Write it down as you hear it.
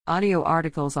Audio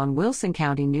articles on Wilson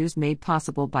County News made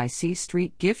possible by C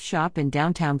Street Gift Shop in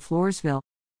downtown Floresville.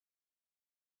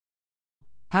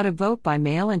 How to vote by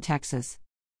mail in Texas.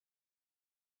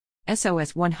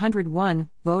 SOS 101,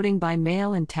 Voting by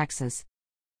Mail in Texas.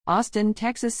 Austin,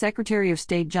 Texas Secretary of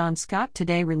State John Scott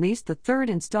today released the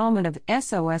third installment of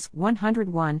SOS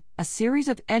 101, a series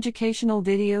of educational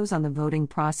videos on the voting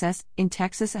process in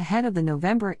Texas ahead of the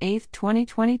November 8,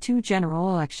 2022 general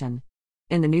election.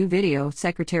 In the new video,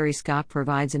 Secretary Scott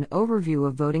provides an overview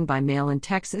of voting by mail in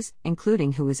Texas,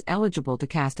 including who is eligible to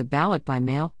cast a ballot by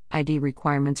mail, ID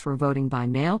requirements for voting by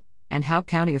mail, and how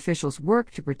county officials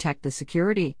work to protect the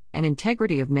security and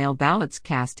integrity of mail ballots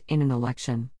cast in an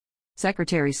election.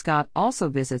 Secretary Scott also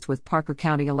visits with Parker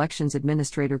County Elections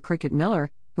Administrator Cricket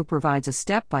Miller, who provides a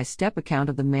step-by-step account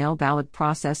of the mail ballot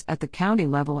process at the county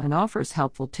level and offers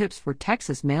helpful tips for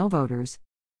Texas mail voters.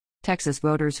 Texas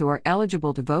voters who are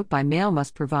eligible to vote by mail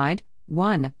must provide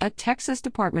 1. A Texas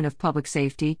Department of Public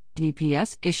Safety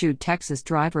 (DPS) issued Texas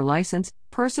driver license,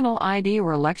 personal ID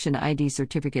or election ID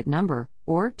certificate number,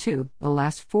 or 2. The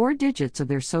last 4 digits of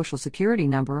their Social Security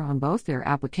number on both their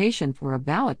application for a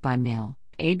ballot by mail,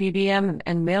 ABBM,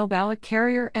 and mail ballot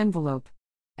carrier envelope.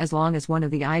 As long as one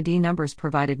of the ID numbers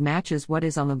provided matches what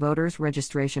is on the voter's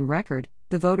registration record,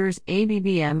 the voter's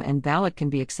ABBM and ballot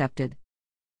can be accepted.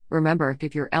 Remember,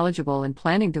 if you're eligible and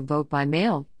planning to vote by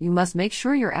mail, you must make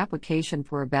sure your application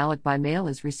for a ballot by mail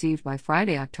is received by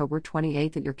Friday, October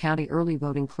 28 at your county early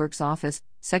voting clerk's office,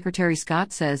 Secretary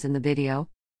Scott says in the video.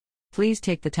 Please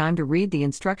take the time to read the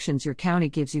instructions your county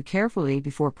gives you carefully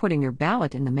before putting your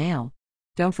ballot in the mail.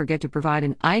 Don't forget to provide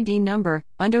an ID number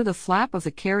under the flap of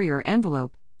the carrier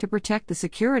envelope to protect the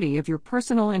security of your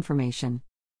personal information.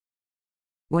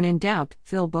 When in doubt,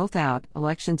 fill both out,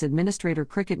 Elections Administrator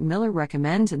Cricket Miller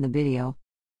recommends in the video.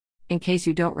 In case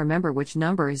you don't remember which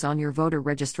number is on your voter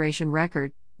registration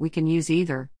record, we can use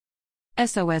either.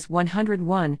 SOS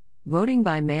 101, Voting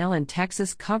by Mail in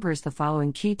Texas covers the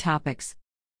following key topics.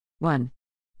 1.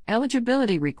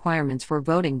 Eligibility requirements for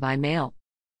voting by mail.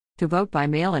 To vote by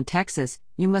mail in Texas,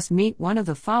 you must meet one of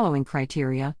the following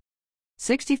criteria: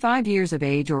 65 years of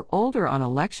age or older on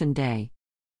election day.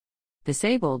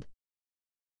 Disabled.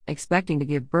 Expecting to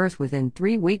give birth within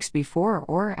 3 weeks before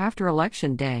or after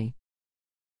Election Day.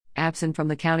 Absent from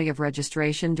the county of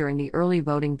registration during the early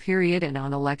voting period and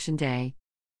on Election Day.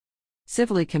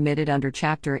 Civilly committed under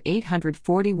Chapter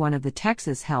 841 of the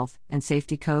Texas Health and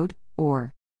Safety Code,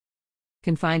 or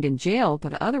confined in jail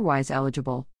but otherwise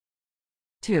eligible.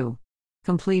 2.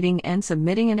 Completing and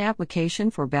submitting an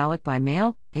application for ballot by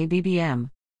mail,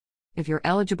 ABBM. If you're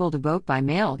eligible to vote by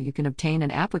mail, you can obtain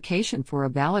an application for a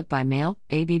ballot by mail,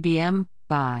 ABBM,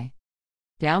 by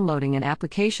downloading an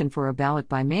application for a ballot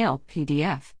by mail,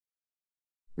 PDF,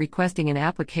 requesting an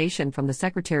application from the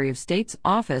Secretary of State's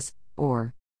office,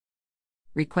 or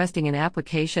requesting an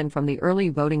application from the early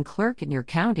voting clerk in your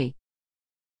county.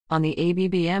 On the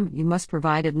ABBM, you must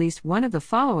provide at least one of the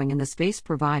following in the space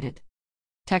provided: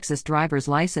 Texas driver's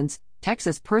license,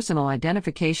 Texas personal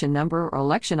identification number or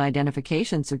election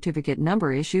identification certificate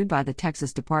number issued by the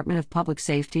Texas Department of Public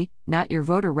Safety, not your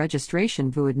voter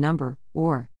registration VUID number,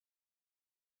 or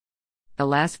the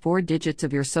last 4 digits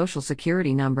of your Social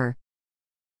Security number.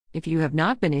 If you have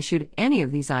not been issued any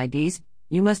of these IDs,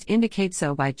 you must indicate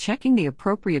so by checking the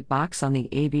appropriate box on the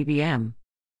ABBM.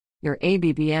 Your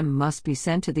ABBM must be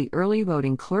sent to the early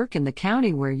voting clerk in the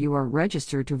county where you are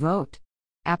registered to vote.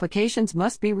 Applications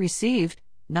must be received,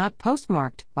 not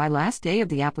postmarked, by last day of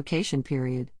the application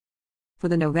period. For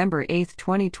the November 8,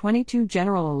 2022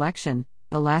 general election,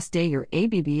 the last day your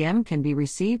ABBM can be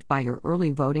received by your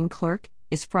early voting clerk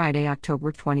is Friday,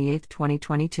 October 28,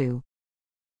 2022.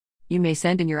 You may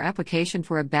send in your application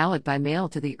for a ballot by mail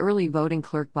to the early voting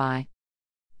clerk by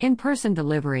in-person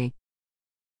delivery,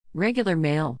 regular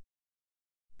mail,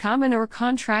 common or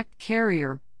contract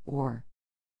carrier, or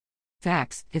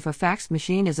fax, if a fax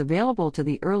machine is available to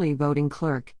the early voting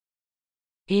clerk.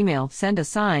 Email, send a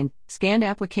signed, scanned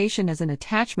application as an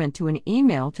attachment to an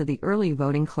email to the early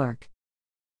voting clerk.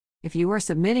 If you are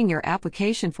submitting your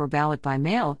application for ballot by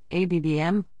mail,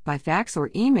 ABBM, by fax or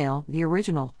email, the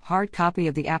original, hard copy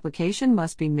of the application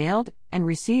must be mailed and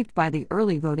received by the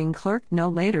early voting clerk no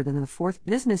later than the 4th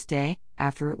business day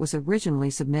after it was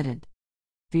originally submitted.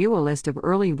 View a list of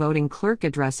early voting clerk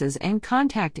addresses and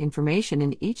contact information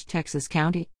in each Texas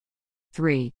county.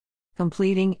 3.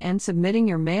 Completing and submitting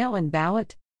your mail-in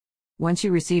ballot. Once you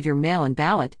receive your mail-in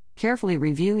ballot, carefully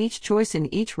review each choice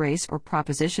in each race or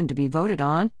proposition to be voted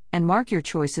on, and mark your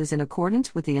choices in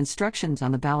accordance with the instructions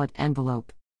on the ballot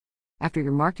envelope. After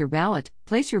you mark your ballot,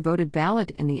 place your voted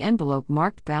ballot in the envelope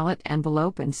marked ballot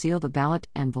envelope and seal the ballot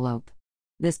envelope.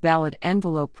 This ballot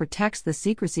envelope protects the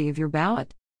secrecy of your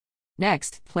ballot.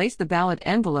 Next, place the ballot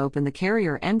envelope in the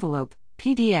carrier envelope,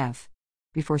 PDF.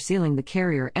 Before sealing the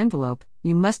carrier envelope,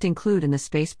 you must include in the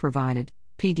space provided,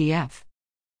 PDF,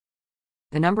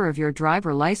 the number of your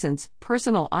driver license,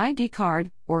 personal ID card,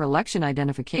 or election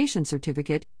identification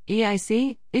certificate,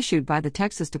 EIC, issued by the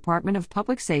Texas Department of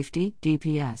Public Safety,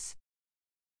 DPS.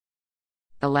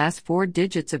 The last 4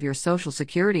 digits of your Social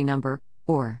Security number,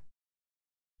 or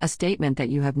a statement that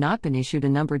you have not been issued a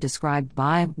number described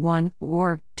by 1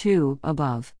 or 2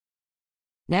 above.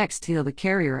 Next, seal the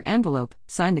carrier envelope,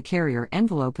 sign the carrier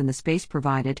envelope in the space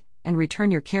provided, and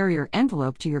return your carrier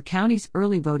envelope to your county's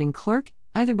early voting clerk,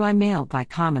 either by mail by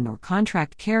common or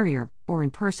contract carrier, or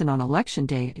in person on Election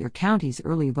Day at your county's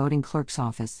early voting clerk's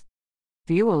office.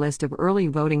 View a list of early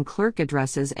voting clerk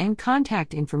addresses and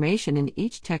contact information in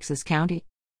each Texas county.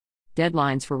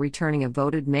 Deadlines for returning a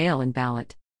voted mail-in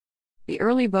ballot. The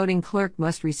early voting clerk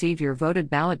must receive your voted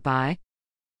ballot by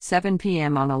 7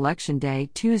 p.m. on Election Day,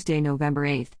 Tuesday, November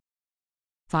 8th.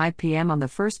 5 p.m. on the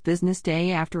first business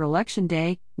day after Election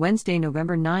Day, Wednesday,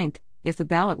 November 9th, if the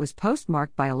ballot was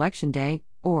postmarked by Election Day,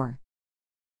 or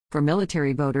for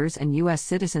military voters and U.S.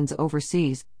 citizens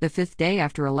overseas, the 5th day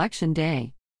after Election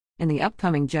Day. In the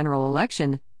upcoming general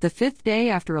election, the 5th day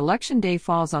after Election Day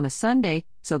falls on a Sunday,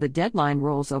 so the deadline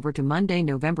rolls over to Monday,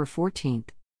 November 14th.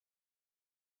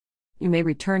 You may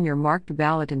return your marked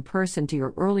ballot in person to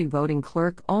your early voting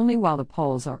clerk only while the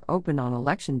polls are open on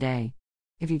Election Day.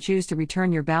 If you choose to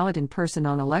return your ballot in person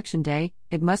on Election Day,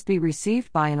 it must be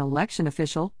received by an election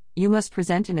official. You must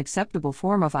present an acceptable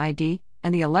form of ID,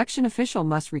 and the election official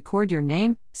must record your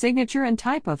name, signature, and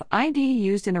type of ID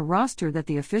used in a roster that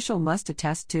the official must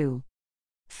attest to.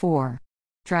 4.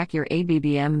 Track your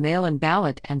ABBM mail-in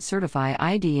ballot and certify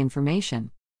ID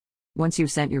information. Once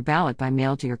you've sent your ballot by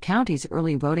mail to your county's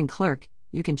early voting clerk,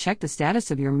 you can check the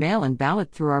status of your mail-in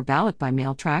ballot through our Ballot by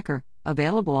Mail tracker,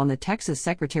 available on the Texas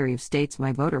Secretary of State's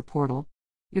My Voter portal.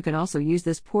 You can also use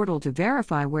this portal to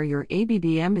verify where your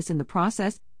ABBM is in the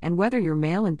process and whether your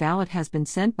mail-in ballot has been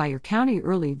sent by your county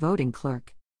early voting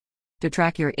clerk. To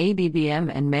track your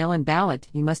ABBM and mail-in ballot,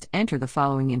 you must enter the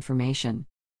following information: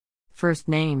 first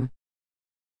name,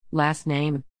 last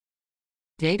name,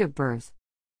 date of birth,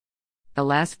 the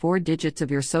last 4 digits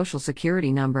of your Social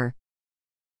Security number,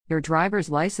 your driver's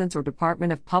license or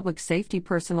Department of Public Safety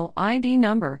personal ID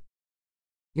number.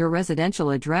 Your residential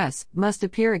address must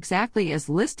appear exactly as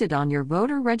listed on your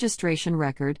voter registration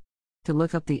record. To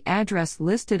look up the address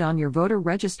listed on your voter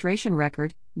registration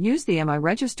record, use the Am I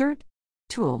Registered?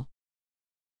 Tool.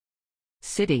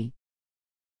 City.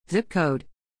 Zip code.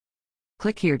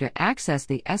 Click here to access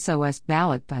the SOS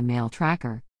Ballot by Mail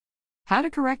tracker. How to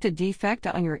correct a defect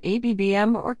on your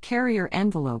ABBM or carrier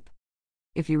envelope.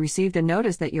 If you received a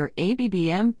notice that your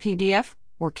ABBM PDF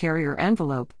or carrier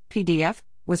envelope PDF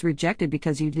was rejected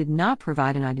because you did not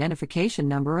provide an identification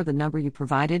number or the number you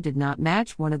provided did not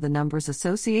match one of the numbers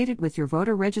associated with your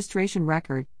voter registration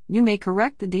record, you may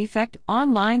correct the defect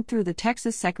online through the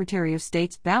Texas Secretary of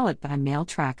State's Ballot by Mail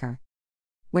tracker.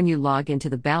 When you log into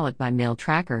the Ballot by Mail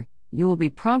tracker, you will be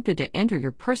prompted to enter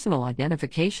your personal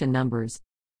identification numbers.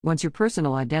 Once your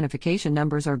personal identification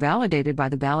numbers are validated by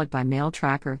the Ballot by Mail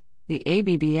tracker, the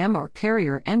ABBM or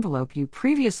carrier envelope you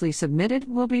previously submitted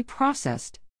will be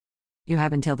processed. You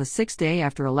have until the 6th day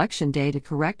after Election Day to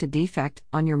correct a defect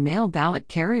on your mail ballot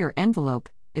carrier envelope,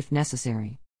 if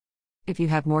necessary. If you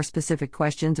have more specific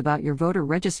questions about your voter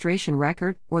registration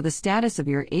record or the status of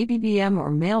your ABBM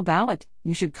or mail ballot,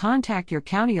 you should contact your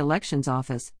county elections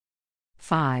office.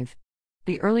 5.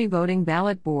 The Early Voting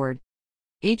Ballot Board.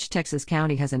 Each Texas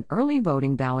county has an Early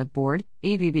Voting Ballot Board,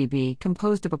 EVBB,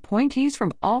 composed of appointees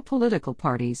from all political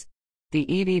parties. The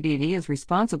EVBB is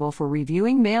responsible for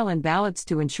reviewing mail-in ballots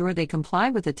to ensure they comply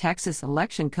with the Texas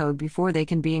Election Code before they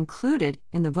can be included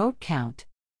in the vote count.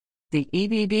 The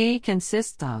EVBB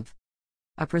consists of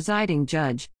a presiding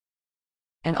judge,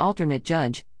 an alternate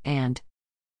judge, and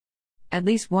at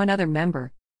least one other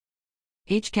member.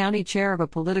 Each county chair of a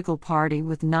political party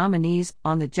with nominees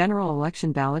on the general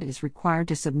election ballot is required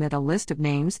to submit a list of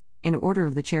names, in order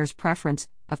of the chair's preference,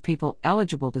 of people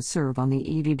eligible to serve on the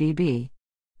EVBB.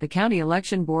 The county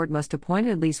election board must appoint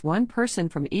at least one person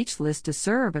from each list to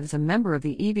serve as a member of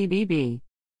the EVBB.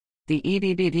 The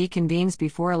EVBB convenes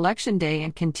before Election Day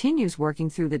and continues working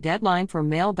through the deadline for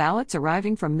mail ballots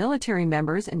arriving from military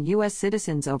members and U.S.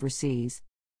 citizens overseas.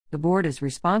 The board is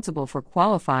responsible for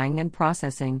qualifying and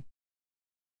processing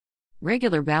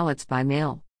regular ballots by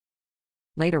mail,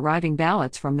 late arriving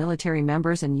ballots from military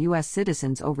members and U.S.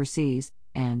 citizens overseas,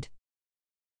 and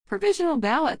provisional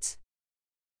ballots.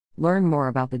 Learn more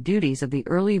about the duties of the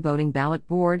Early Voting Ballot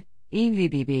Board,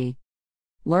 EVBB.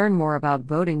 Learn more about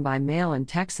voting by mail in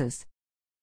Texas.